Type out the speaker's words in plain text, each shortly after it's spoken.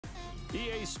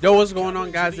Yo, what's going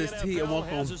on, guys? It's T, and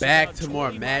welcome back to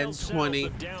more Madden 20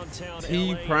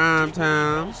 T Prime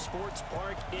Time.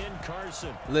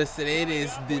 Listen, it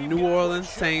is the New Orleans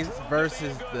Saints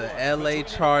versus the LA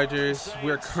Chargers.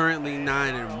 We're currently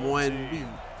 9-1.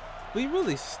 We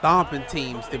really stomping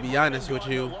teams, to be honest with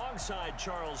you.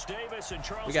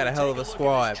 We got a hell of a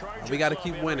squad. We got to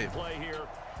keep winning.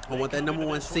 I want that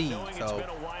 #1 seed, so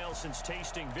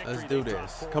let's do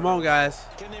this. Come on, guys.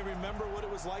 Can they remember what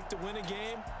it was like to win a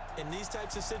game in these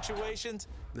types of situations?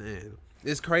 Man,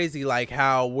 it's crazy, like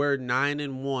how we're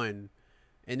 9-1,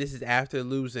 and this is after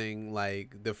losing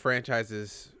like the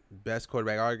franchise's best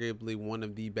quarterback, arguably one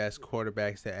of the best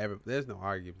quarterbacks to ever. There's no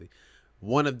arguably,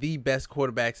 one of the best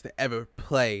quarterbacks to ever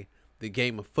play the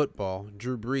game of football,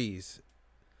 Drew Brees.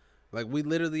 Like, we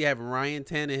literally have Ryan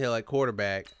Tannehill at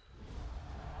quarterback.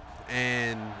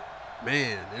 And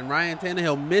man, and Ryan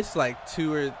Tannehill missed like he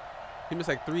missed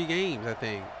like 3 games, I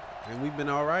think, and we've been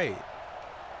all right.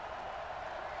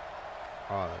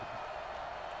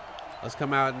 Let's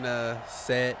come out in the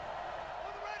set.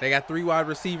 They got 3 wide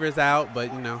receivers out,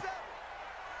 but you know,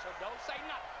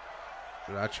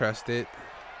 but I trust it.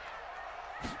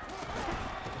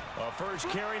 First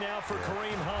carry now for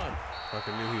Kareem Hunt.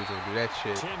 Fucking knew he was gonna do that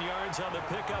shit. 10 yards on the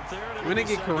pickup there. When they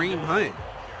get Kareem Hunt.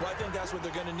 Well, I think that's what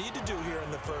they're going to need to do here in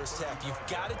the first half. You've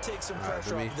got to take some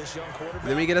pressure off this young quarterback.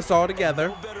 Let me get us all together.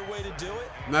 No better way to do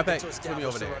it. Matter of fact, put me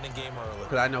over there,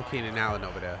 because I know Keenan Allen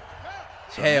over there.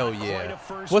 Hell yeah.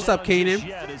 What's up, Keenan?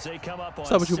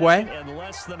 What's up with you, boy?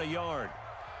 Less than a yard.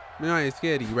 No, I ain't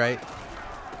scared of you, right?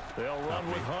 They'll run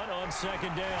with Hunt on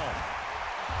second down.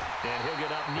 And he'll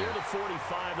get up near the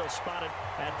 45. They'll spot it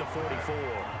at the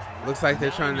 44. Looks like they're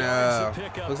trying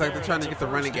to get the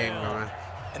running game going.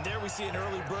 And there we see an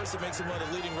early burst that makes him one of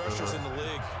the leading rushers in the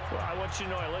league. Well, I want you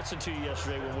to know, I listened to you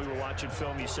yesterday when we were watching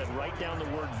film. You said write down the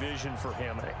word vision for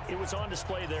him. It was on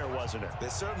display there, wasn't it? It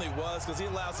certainly was, because he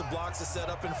allows the blocks to set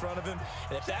up in front of him.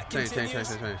 And if that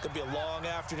continues, it could be a long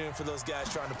afternoon for those guys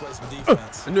trying to play some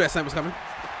defense. I knew that slant was coming.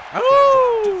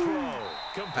 Oh!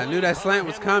 I knew that slant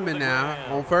was coming now.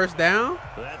 On first down,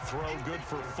 that throw good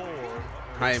for 4.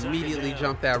 I immediately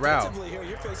jumped that route. Here,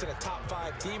 you're facing a top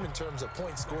 5 team in terms of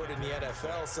points scored in the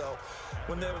NFL. So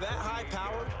when they're that high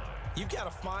powered, you've got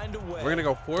to find a way. We're gonna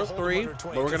go 4-3,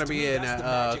 but we're gonna be in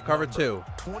cover 2.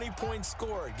 20 points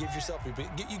scored gives yourself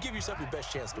you give yourself your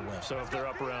best chance to win. So if they're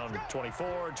up around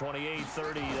 24, 28,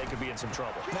 30, they could be in some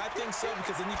trouble. And I think so,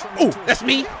 because then you turn. Oh, that's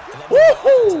me.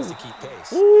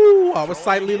 Woohoo! Ooh, I was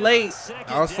slightly late.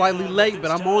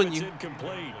 But I'm on you.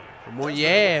 I'm on your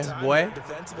ass, boy.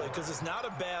 Defensively, because it's not a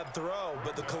bad throw,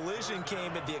 but the collision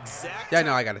came at the exact. Yeah,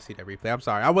 no, I gotta see that replay. I'm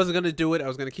sorry, I wasn't gonna do it. I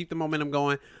was gonna keep the momentum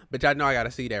going, but y'all know I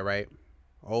gotta see that, right?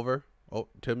 Over, oh,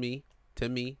 to me,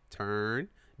 turn,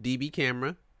 DB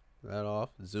camera, that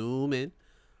off, zoom in.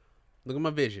 Look at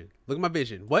my vision.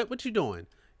 What you doing?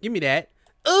 Give me that.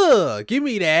 Give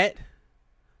me that,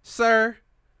 sir.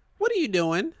 What are you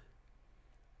doing?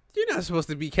 You're not supposed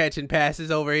to be catching passes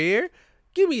over here.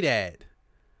 Give me that.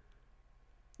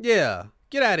 Yeah,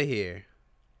 get out of here.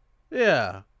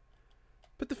 Yeah.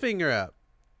 Put the finger up.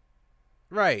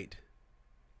 Right.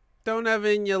 Don't ever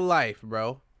in your life,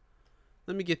 bro.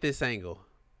 Let me get this angle.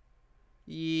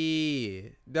 Yeah.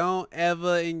 Don't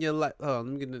ever in your life. Oh, let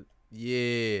me get the.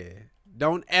 Yeah.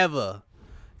 Don't ever.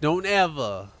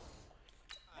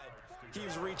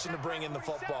 He's reaching to bring in the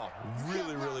football.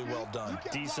 Really, really well done.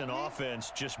 Decent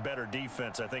offense, just better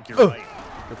defense. I think you're right.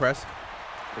 Good press.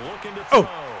 Looking to throw.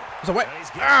 So what?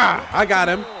 I got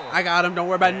him. Don't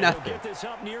worry about nothing. Get this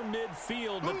up near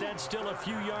midfield, but that's still a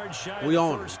few yards shy we of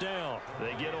on first down.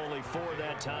 They get only 4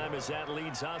 that time, as that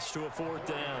leads us to a 4th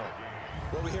down.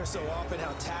 Well, we hear so often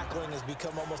how tackling has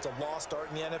become almost a lost art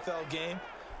in the NFL game,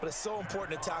 but it's so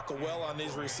important to tackle well on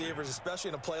these receivers, especially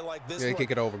in a play like this. Yeah,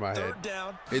 kick it over my head.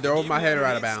 Down, either over my head or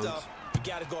out of bounds. You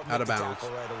got to go out of bounds.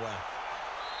 Right away.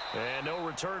 And no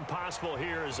return possible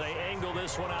here as they angle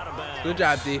this one out of bounds. Good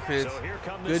job, defense. So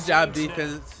good job,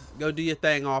 defense. Go do your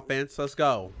thing, offense. Let's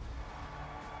go.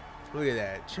 Look at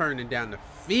that. Churning down the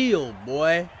field,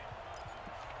 boy.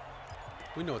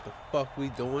 We know what the fuck we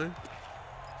doing.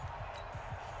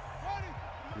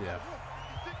 Yeah.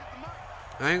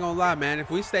 I ain't gonna lie, man. If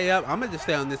we stay up, I'm gonna just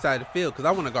stay on this side of the field because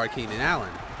I want to guard Keenan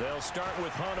Allen. They'll start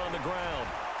with Hunt on the ground.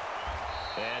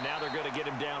 And now they're going to get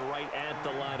him down right at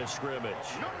the line of scrimmage.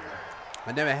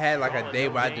 I never had like a day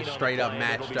where I just straight up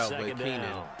matched up with Keenan.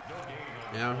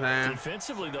 You know what I'm saying?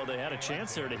 Defensively, though, they had a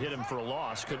chance there to hit him for a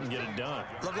loss. Couldn't get it done.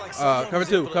 Cover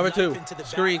two.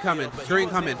 Screen coming.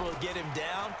 Get him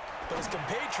down, But his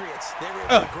compatriots, they were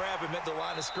able to grab him at the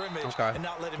line of scrimmage and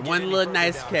not let him get One any little further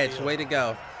nice catch. downfield. Way to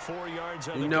go. 4 yards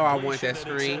on You the know I want completion, that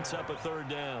and it screen. sets up a third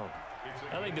down.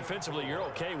 I think defensively you're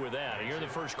okay with that. You're in the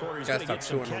first quarter. He's Gotta going to get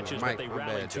stop some chewing on the catches, mic. but they My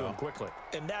rallied bad, to him y'all. quickly.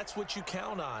 And that's what you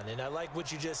count on, and I like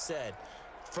what you just said.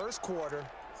 First quarter,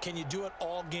 can you do it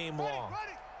all game long?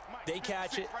 They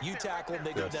catch it, you tackle them,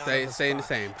 they go down. Stay the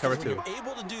same. Cover when 2. you're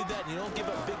able to do that, and you don't give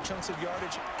up big chunks of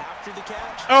yardage after the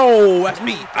catch. Oh, that's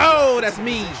me. Oh, that's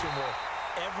me.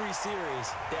 Every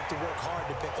series, they have to work hard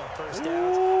to pick up first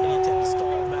downs, and you tend to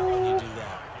stall them out when you do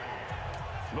that.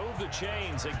 Move the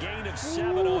chains, a gain of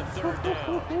 7 on third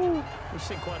down. We've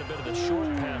seen quite a bit of the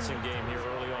short passing game here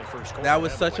early on first quarter. That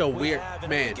was such a weird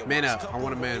man up. I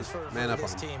want to man up on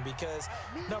him.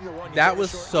 That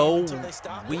was so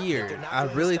weird. I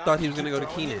really thought he was gonna go to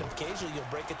Keenan. Occasionally, you'll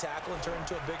break a tackle and turn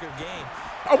into a bigger game.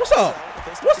 Oh, what's up?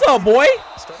 What's up, boy?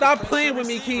 Stop playing with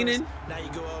me, Keenan. Now you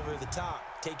go over the top,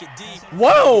 take it deep.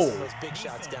 Whoa! Those big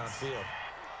shots downfield.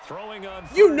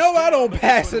 You know I don't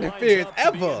pass interference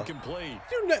ever.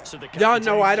 Y'all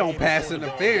know I don't pass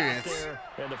interference.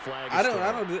 I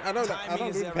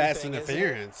don't do pass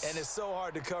interference. And it's so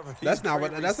hard to cover. That's not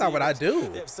what I do.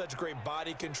 They have such great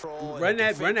body control. Run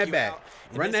that back.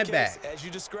 Run that back. As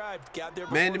you described, got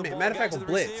there matter of fact, a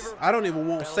blitz. I don't even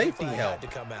want safety help.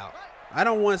 I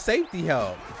don't want safety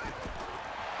help.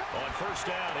 On first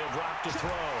down, he'll drop to throw.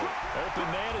 Open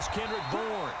man is Kendrick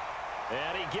Bourne.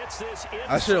 And he gets this.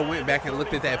 I should have went back and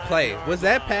looked at that play. Was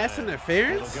that pass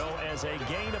interference?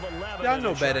 Y'all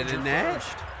know better than that.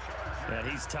 And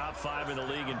he's top 5 in the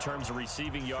league in terms of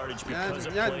receiving yardage because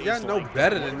of plays y'all know like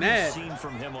better that. than What have that. you seen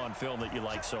from him on film that you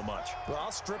like so much? Well,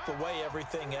 I'll strip away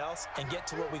everything else and get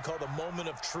to what we call the moment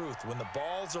of truth. When the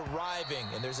ball's arriving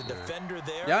and there's a defender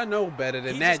there. Y'all know better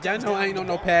than that. Y'all know I ain't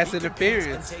no pass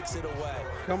interference. Takes it away.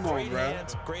 Come on, great bro.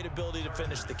 Hands, great ability to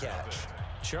finish the catch.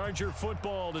 Charger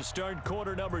football to start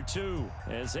quarter number 2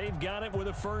 as they've got it with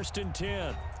a 1st and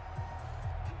 10.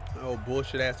 Oh,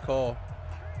 bullshit ass call.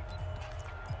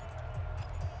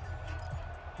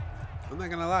 I'm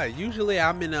not gonna lie. Usually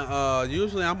I'm on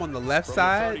the left From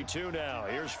side. 32 now.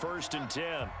 Here's 1st and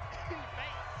 10.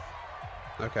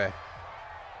 Okay.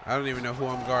 I don't even know who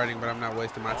I'm guarding, but I'm not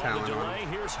wasting my talent on him.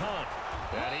 Here's Hunt.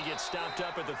 And he gets stopped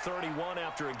up at the 31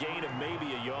 after a gain of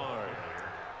maybe a yard.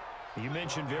 You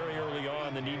mentioned very early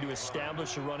on the need to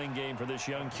establish a running game for this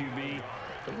young QB.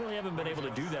 They really haven't been able to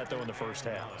do that, though, in the first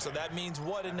half. So that means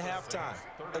what in halftime?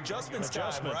 Adjustments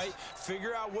time, right?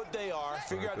 Figure out what they are.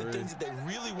 Figure out the things that they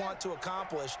really want to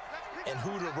accomplish and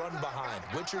who to run behind.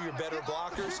 Which are your better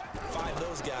blockers? Find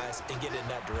those guys and get in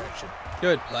that direction.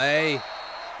 Good play.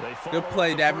 Good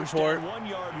play, Davenport.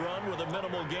 1-yard run with a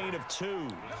minimal gain of 2.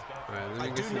 All right, let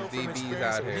me get some DBs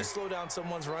out when here. you slow down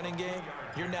someone's running game,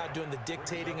 you're now doing the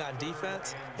dictating on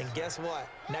defense. And guess what?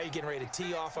 Now you're getting ready to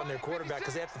tee off on their quarterback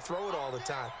because they have to throw it all the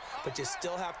time. But you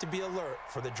still have to be alert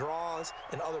for the draws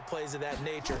and other plays of that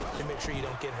nature to make sure you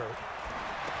don't get hurt.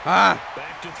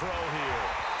 Back to throw here.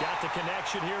 Got the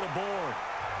connection here to Bourne.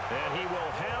 And he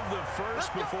will have the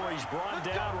first before he's brought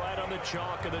down right on the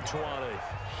chalk of the 20.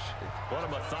 What a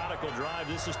methodical drive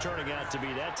this is turning out to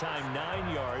be. That time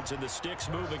 9 yards, and the sticks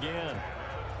move again.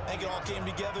 I think it all came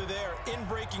together there.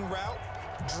 In-breaking route,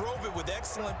 drove it with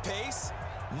excellent pace.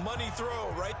 Money throw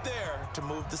right there to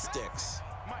move the sticks.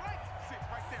 Right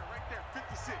there,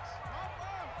 56.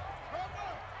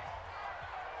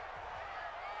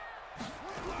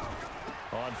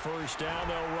 On first down,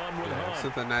 they'll run with Hunt.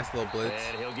 It's a nice little blitz.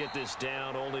 And he'll get this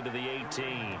down only to the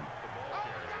 18.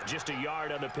 Just a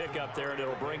yard on the pickup there, and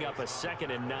it'll bring up a 2nd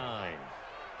and 9.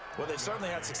 Well, they've certainly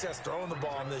had success throwing the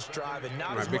ball on this drive, and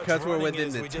not as much because we're running within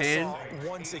as the we 10. just saw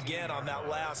once again on that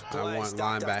last play. I want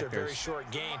Stopped after a very linebackers.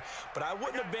 short gain, but I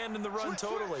wouldn't abandon the run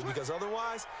totally because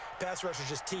otherwise, pass rushers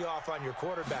just tee off on your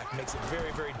quarterback, makes it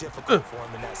very, very difficult for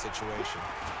him in that situation.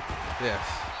 Yes,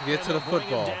 get to the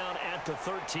football. Bring him down at the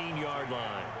 13-yard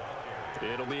line.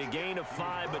 It'll be a gain of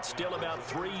 5, but still about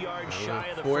 3 yards shy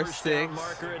of the first down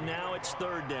marker, and now it's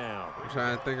 3rd down. I'm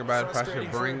trying to think about if I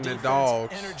should bring the defense,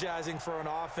 dogs. Energizing for an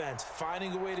offense.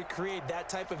 Finding a way to create that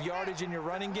type of yardage in your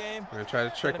running game. I'm going to try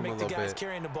to trick them a Make little the guys bit.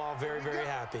 carrying the ball very, very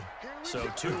happy. So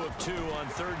 2 of 2 on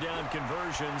 3rd down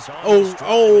conversions. Oh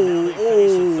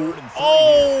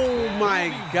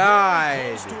my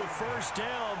God.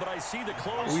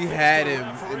 We had him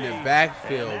in the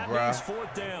backfield, bro.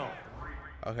 4th down.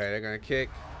 Okay, they're going to kick.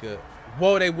 Good.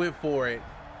 Whoa, they went for it.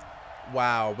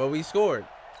 Wow, but we scored.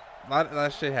 A lot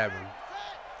of shit happened.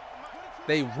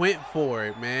 They went for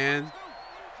it, man.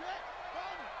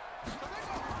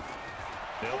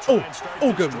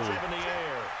 Oh, good move.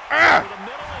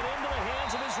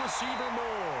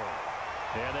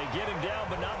 And they get him down,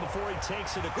 but not before he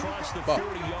takes it across the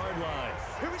 40-yard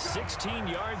line. 16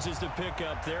 yards is the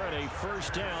pickup there, and a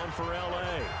first down for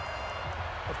L.A.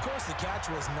 Of course, the catch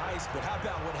was nice, but how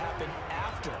about what happened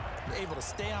after? Able to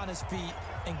stay on his feet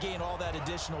and gain all that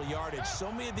additional yardage.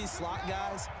 So many of these slot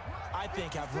guys, I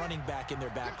think, have running back in their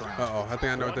background. Uh-oh, I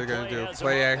think I know what they're going to do.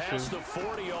 Play action. Past the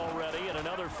 40 already, and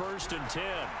another first and 10.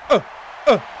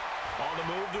 On the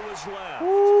move to his left.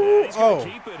 And he's going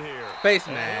to keep it here. Face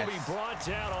and mask. He'll be brought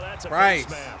down. Oh, that's a Bryce.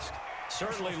 face mask.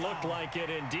 Certainly looked like it.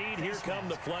 Indeed, here come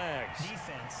the flags.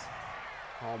 Defense.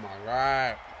 Oh, my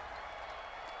God.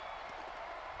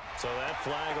 So that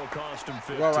flag will cost him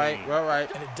 15. Well,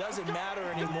 right. And it doesn't matter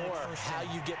anymore how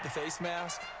you get the face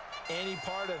mask. Any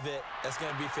part of it, that's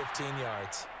going to be 15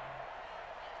 yards.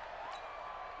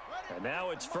 And now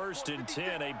it's first and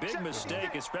 10. A big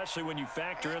mistake, especially when you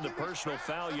factor in the personal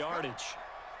foul yardage.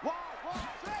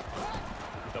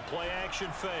 The play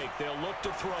action fake. They'll look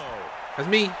to throw. That's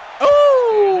me.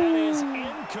 Oh! And that is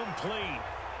incomplete.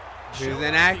 He was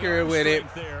inaccurate with it.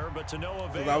 There, but to no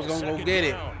avail. I was going to go get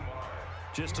it.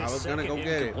 Just I his was gonna second go get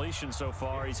it. incompletion so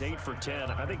far. He's 8 for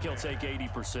 10. I think he'll take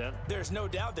 80%. There's no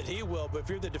doubt that he will, but if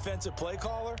you're the defensive play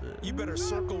caller, you better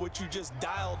circle what you just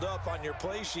dialed up on your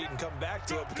play sheet and come back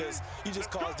to it because you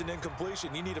just caused an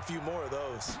incompletion. You need a few more of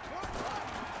those.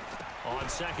 On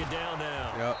second down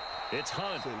now. Yep. It's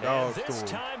Hunt. Dogs And this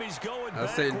to him. time he's going I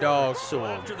send backwards. dogs to So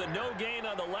him. after the no gain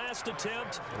on the last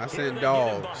attempt, I here send they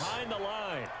get him dogs. behind the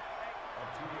line.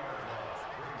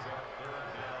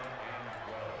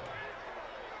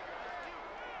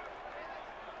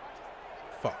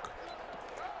 Fuck.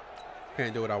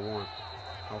 Can't do what I want.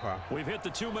 Okay. We've hit the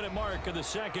 2-minute mark of the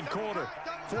second quarter.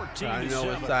 14 I to know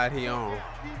 7. what side he on.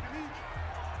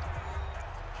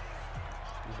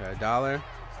 Okay, $1.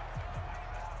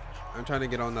 I'm trying to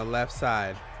get on the left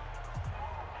side.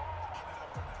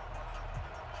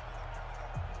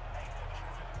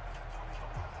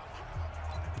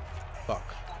 Fuck.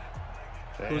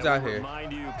 Who's out here?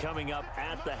 Remind you, coming up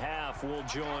at the half, we'll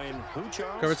join who,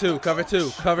 Charles? Cover two, cover two,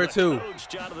 cover two. Coach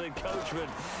Jonathan Coachman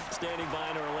standing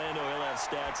by in Orlando. He'll have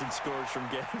stats and scores from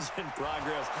games in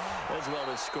progress, as well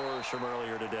as scores from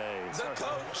earlier today. The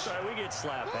coach. Sorry, we get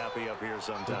slap happy up here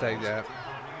sometimes. I'll take that.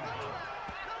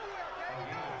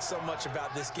 So much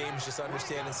about this game is just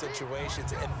understanding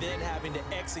situations and then having to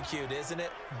execute, isn't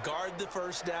it? Guard the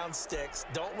first down sticks.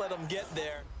 Don't let them get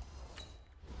there.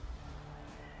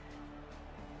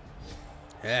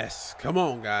 Yes. Come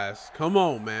on, guys. Come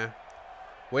on, man.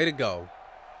 Way to go.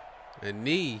 And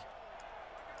knee.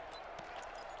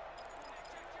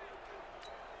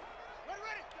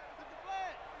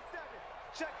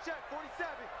 Check, 47.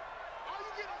 All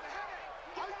you get is a headache.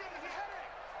 All you get is a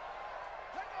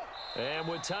headache. And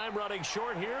with time running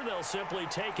short here, they'll simply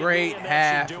take it. Great and that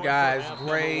half, should do it for guys. half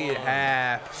Great number one.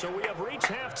 half. So we have reached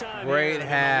halftime. Great here in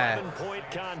half. an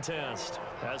 11-point contest.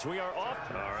 As we are off.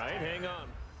 All right, hang on.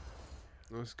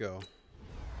 Let's go.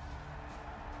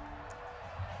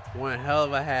 One hell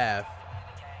of a half.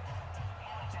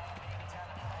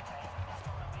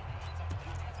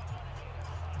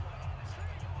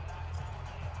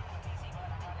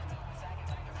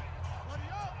 Money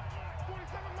up.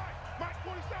 47, Mike.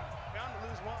 47. Bound to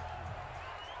lose one.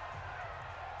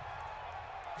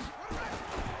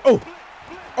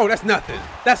 Oh, that's nothing.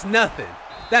 That's nothing.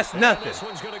 That's nothing. This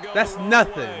one's gonna go That's the wrong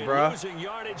nothing, way. bruh. Losing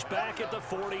yardage back at the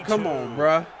 42. Come on,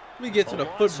 bruh. We get to A the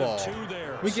loss of football. 2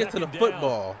 there. We get to the Second down.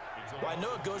 football. Well, I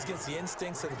know it goes against the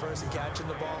instincts of the person catching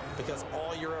the ball because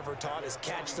all you're ever taught is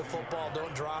catch the football,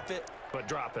 don't drop it. But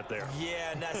drop it there.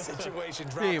 Yeah, in that situation,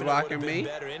 He dropping ain't it blocking would have me.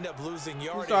 been better. End up losing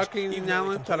yardage. You saw Keenan even though they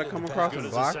Allen try to completed come the across pass. and Good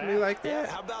as a block sack. me like Yeah, that?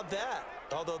 how about that?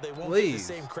 Although they won't get the Please.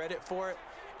 same credit for it,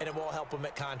 and it won't help them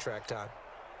at contract time.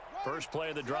 First play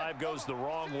of the drive goes the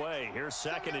wrong way. Here's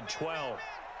 2nd and 12.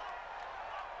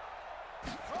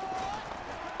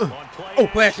 On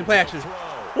Play action, play action. throw.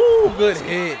 Ooh, good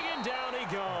hit. And down he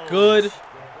goes. Good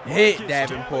hit, Marcus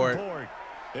Davenport.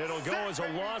 It'll go as a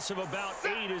loss of about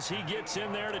 8 as he gets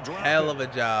in there to drop Hell it. of a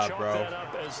job, Chalk bro. that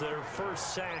up as their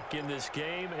first sack in this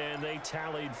game, and they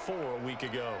tallied 4 a week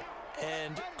ago.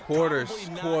 And Quarters,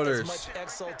 probably not quarters. as much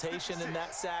exultation in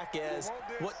that sack as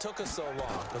what took us so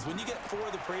long. Because when you get 4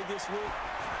 the previous week,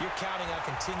 you're counting on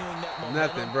continuing that momentum.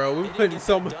 Nothing, bro. We They didn't putting get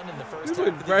so that much. done in the first We half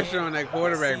putting of the pressure game. on that We'll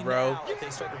quarterback, see bro. now if they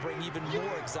start to bring even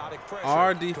more exotic pressure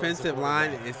Our towards the defensive line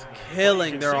quarterback. is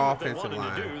killing You their can see what they offensive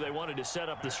wanted to do. line. They wanted to set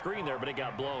up the screen there, but it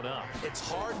got blown up. It's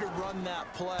hard to run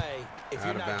that play if Out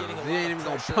you're of not bounds. getting a You lot ain't of even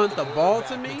gonna pressure punt at the ball to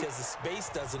quarterback me? because the space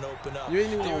doesn't open up. You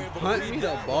ain't even They were gonna able to punt read me the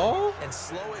that ball? one and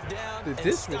slow it down The and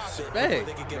stop it before disrespect,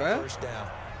 they could get bruh. a first down.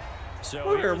 So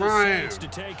Look here at are the Ryan. Saints to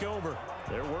take over.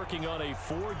 They're working on a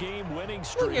 4-game winning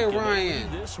streak. Look at and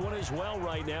Ryan. this one as well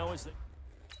right now.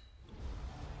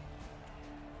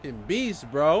 He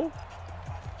beast, bro.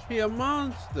 He a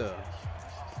monster.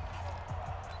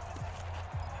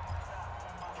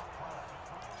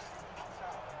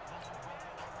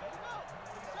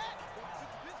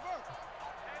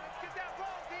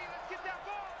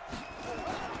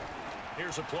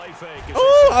 Here's a play fake.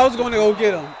 Oh, I was going to go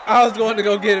get him. I was going to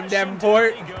go get him,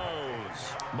 Davenport.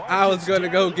 I was going to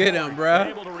go get him,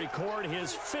 bro.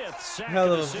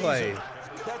 Hell of a play.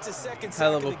 That's a second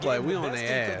Hell of a sack play. the We game. on The their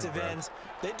best ass, defensive bro. ends,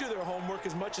 they do their homework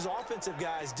as much as offensive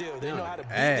guys do. They We know on how to beat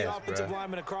their the ass, offensive bro.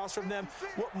 lineman across from them,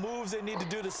 what moves they need to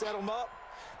do to set them up.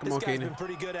 This on, guy's Keenan. been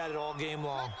pretty good at it all game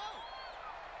long.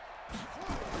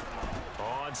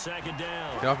 On second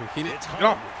down. Get off me, Keenan. It's Get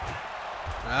off me.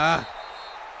 Ah.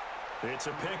 It's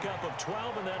a pickup of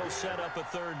 12, and that'll set up a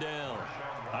 3rd down.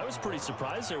 I was pretty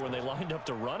surprised there when they lined up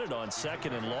to run it on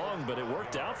 2nd and long, but it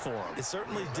worked out for them. It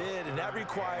certainly did, and that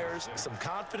requires some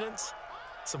confidence,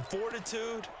 some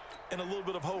fortitude, and a little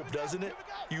bit of hope, doesn't it?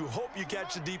 You hope you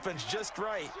catch the defense just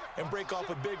right and break off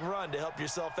a big run to help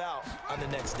yourself out on the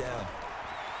next down.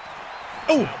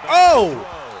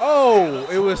 Oh,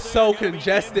 it was so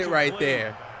congested right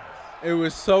there. It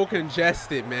was so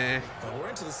congested, man. Well, we're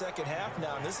into the second half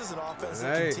now, and this is an offense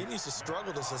that continues to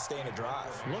struggle to sustain a drive.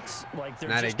 Looks like they're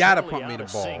Now they just gotta totally pump me out the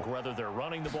of ball. sync, whether they're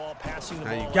running the ball, passing the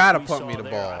Now ball. you gotta like we pump me saw the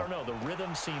there. ball. I don't know. The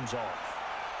rhythm seems off.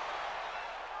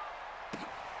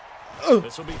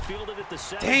 This will be fielded at the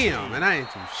 17. Damn, and I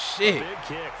ain't do shit. Big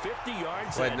kick, 50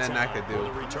 yards. Wasn't that nothing I time could do. with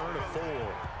a return of 4.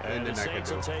 And the nothing I could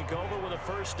Saints will do. take over with a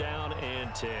 1st down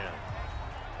and 10.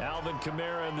 ALVIN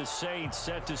KAMARA and the Saints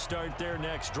set to start their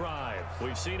next drive.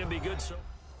 We've seen him be good so.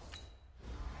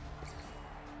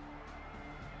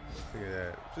 Look at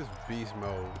that. Just beast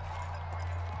mode.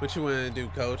 What you want to do,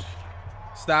 coach?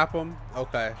 Stop him?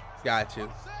 Okay. Got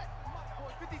you.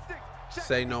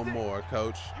 Say no more,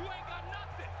 coach. You ain't got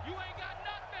nothing. You ain't got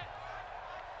nothing.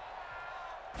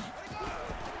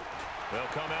 They'll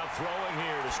come out throwing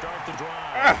here to start the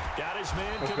drive. Got his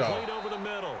man Let's complete go. over the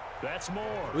middle. That's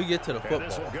more. We get to the And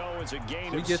this football. will go as a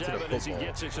gain We of get to the 7 as he football.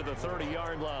 gets it to the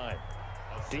 30-yard line.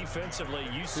 Defensively,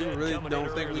 you We said really coming don't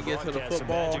in think earlier we get to the broadcast,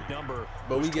 football, magic number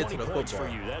but we was get to 20 the points football.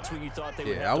 for you. That's what you thought they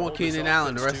would Yeah, have I to want hold this Keenan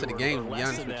Allen the offense rest of to, the game, or to be less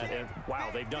honest than with that. you. And, wow,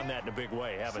 they've done that in a big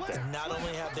way, haven't they? And not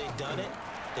only have they done it,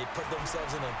 they put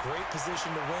themselves in a great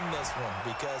position to win this one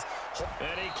because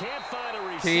And he can't find a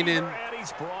receiver, Keenan. and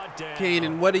he's brought down.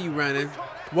 Keenan, what are you running?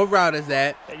 What route is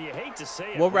that? And you hate to say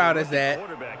it. What when you route look is at that?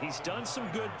 Quarterback. He's done some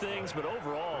good things, but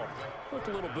overall, looked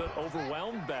a little bit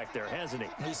overwhelmed back there, hasn't he?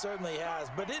 he certainly has.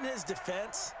 But in his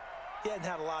defense, he hadn't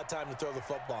had a lot of time to throw the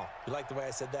football. You like the way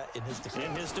I said that? In his defense.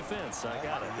 In his defense, I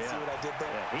got it. You see Yeah. what I did there?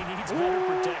 Yeah, he needs better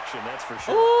protection, that's for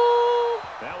sure. Ooh,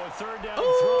 Now a 3rd down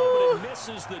throw, but it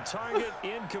misses the target.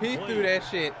 Incomplete. he threw that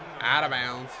shit out of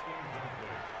bounds.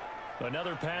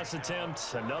 Another pass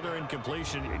attempt, another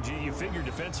incompletion. You figure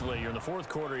defensively, you're in the 4th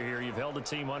quarter here. You've held a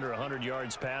team under 100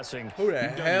 yards passing. Who the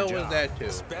You've done hell your was job. that to?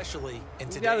 Especially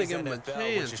in You gotta today's give him a NFL,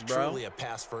 chance, which is bro. truly a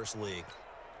pass-first league.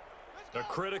 A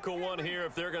critical one here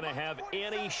if they're going to have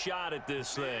any shot at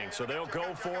this thing. So they'll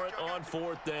go for it on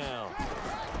 4th down.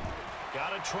 Got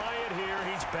to try it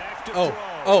here. He's back to throw.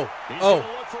 He's going to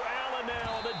look for Allen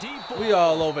now on the deep ball. We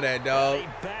all over that, dog. He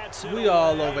bats it We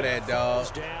all away. over that, dog.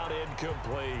 Falls down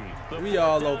incomplete. The We 4th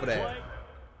all down over that. play.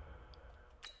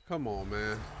 Come on,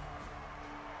 man.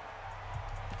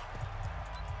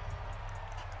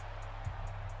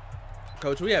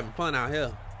 Coach, we having fun out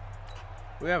here.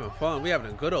 We having fun. We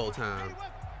having a good old time.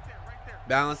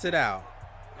 Balance it out.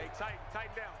 Hey, tighten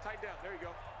down. There you go.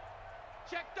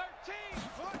 Check 13.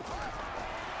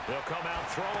 They'll come out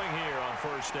throwing here on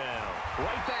 1st down.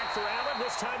 Right back for Allen.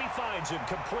 This time he finds him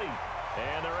complete.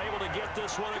 And they're able to get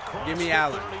this one across Give me the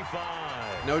Allen.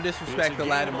 35. No disrespect to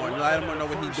Lattimore. Lattimore know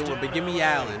what he's doing, but give me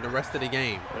Allen the rest of the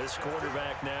game. This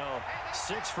quarterback now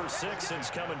 6 for 6 since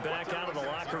coming back out of the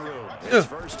locker room. It's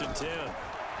 1st and 10.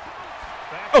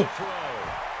 Back to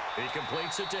throw. He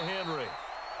completes it to Henry.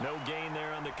 No gain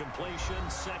there on the completion.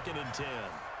 2nd and 10.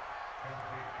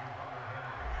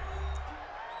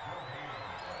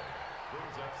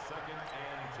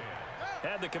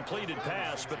 Had the completed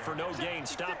pass, but for no gain,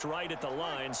 stopped right at the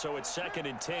line, so it's 2nd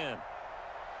and 10.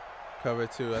 Cover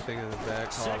 2, I think, in the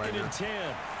back. Call right 2nd now. and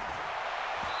 10.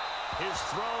 His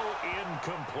throw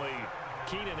incomplete.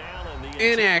 Keenan Allen,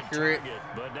 the Inaccurate. target,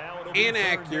 but now it'll be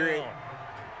Inaccurate. 3rd down.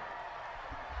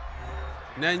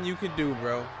 Nothing you can do,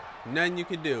 bro. Nothing you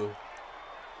can do.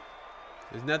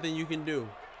 There's nothing you can do.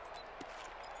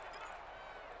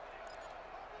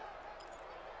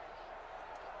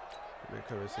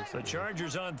 The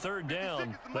Chargers on third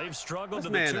down. They've struggled to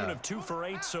the tune of 2 for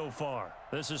 8 so far.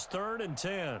 This is 3rd and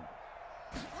 10.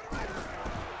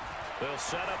 They'll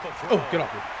set up a throw. Oh, get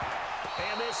off me.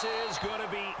 And this is going to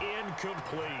be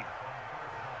incomplete.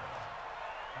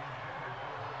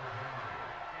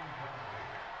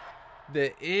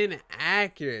 The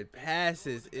inaccurate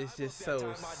passes is just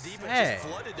so sad. Just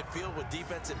flooded the field with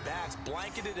defensive backs,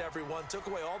 blanketed everyone, took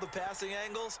away all the passing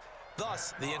angles,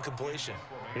 thus the incompletion.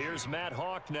 Here's Matt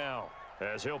Hawk now,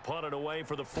 as he'll punt it away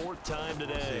for the 4th time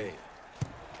today.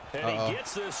 And he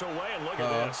gets this away, and look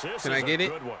at this. This Can is I get a it?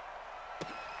 good one.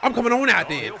 I'm coming on out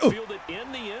there. He'll field it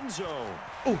in the end zone.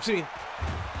 Oh, see.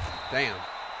 Damn.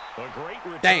 A great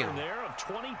return Damn. there of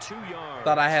 22 yards.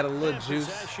 Thought I had a little And juice.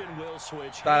 possession will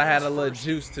switch Thought I had a hands little first.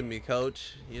 juice to me,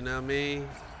 coach. You know what I mean?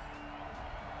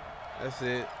 That's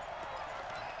it.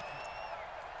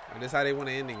 And this how they want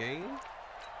to end the game?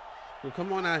 Well,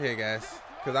 come on out here, guys.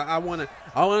 Because I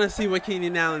wanna see what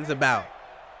Keenan Allen's about.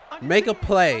 Make a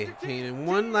play, Keenan.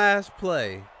 One last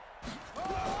play.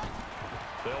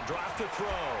 They'll drop the throw.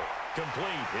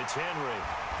 Complete. It's Henry.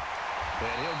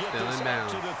 And he'll get Still this in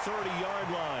out bounds. to the 30-yard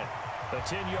line. A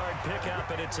 10-yard pickup,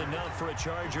 and it's enough for a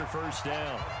Charger first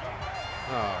down.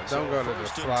 Oh, don't So go to the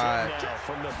first and slide. 10 now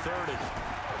from the 30.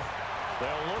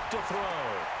 They'll look to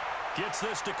throw. Gets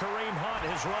this to Kareem Hunt,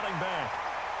 his running back.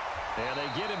 And they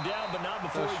get him down, but not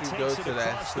before Don't he you takes go it to that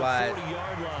across slide. the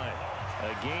 40-yard line.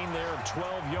 A gain there of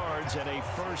 12 yards and a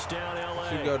first down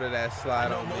LA. You go to that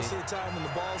slide on me. Most of the time when the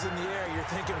ball's in the air, you're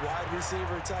thinking wide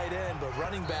receiver, tight end, but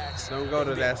running backs. Don't go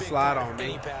to can be a that big slide part on of me.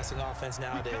 Any passing offense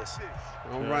nowadays.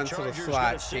 Don't The run to the Chargers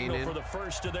slide, get a signal Keenan. for the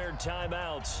first of their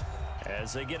timeouts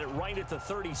as they get it right at the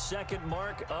 32nd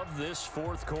mark of this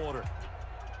 4th quarter.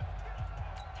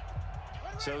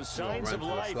 So signs run of to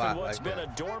the life slot in what's like been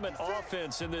that. a dormant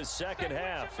offense in this second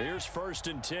half. Here's 1st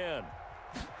and 10.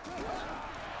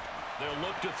 They'll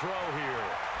look to throw here.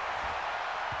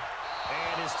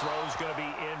 And his throw's going to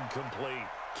be incomplete.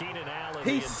 Keenan Allen, He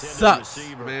the intended sucks,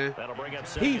 receiver. man. That'll bring up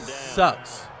He 2nd down.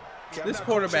 sucks. I'm This not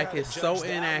quarterback gonna is try to so judge that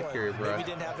inaccurate, one. bro. Maybe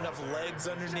didn't have enough legs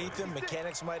underneath him.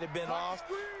 Mechanics might have been off.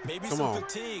 Maybe Come some on.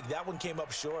 fatigue. That one came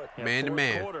up short. Yeah, Man to 4th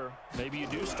man. quarter, maybe you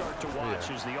do start to watch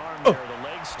Yeah. as the arm Oh. there, the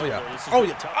legs still Oh, there. yeah. This has Oh, been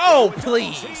a yeah. tough Oh, game with double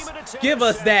team, please. and it's Give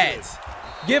us intercepted.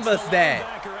 that. Give It's us the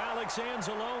that. linebacker, Alex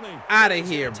Anzalone. Outta He's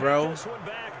here, gonna take bro. this one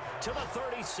back to the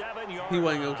 37-yard He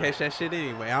wasn't going line. to catch that shit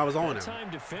anyway. I was on That him. time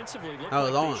defensively looked I was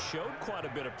like on they him. showed quite a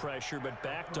bit of pressure, but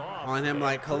backed off. On him And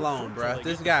like proved cologne, fruitful. bro. They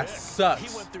This get the guy pick. He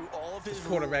sucks. went through all of his This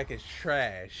quarterback is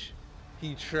trash.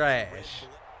 He trash.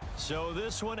 So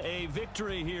this one, a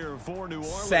victory here for New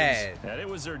Orleans. Sad. And it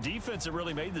was their defense that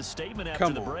really made the statement after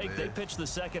Come the on, break. man. They pitched the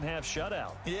second half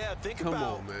shutout. Yeah, think Come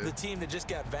about on, man. the team that just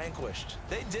got vanquished.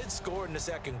 They did score in the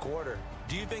 2nd quarter.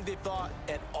 Do you think they thought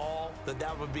at all that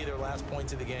that would be their last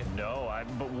points of the game? No,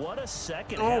 but what a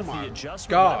second Oh half. my The adjustment,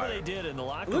 God. whatever they did in the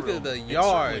locker Look room. at the it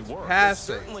yards certainly worked.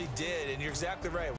 passing. Certainly did, and you're exactly right.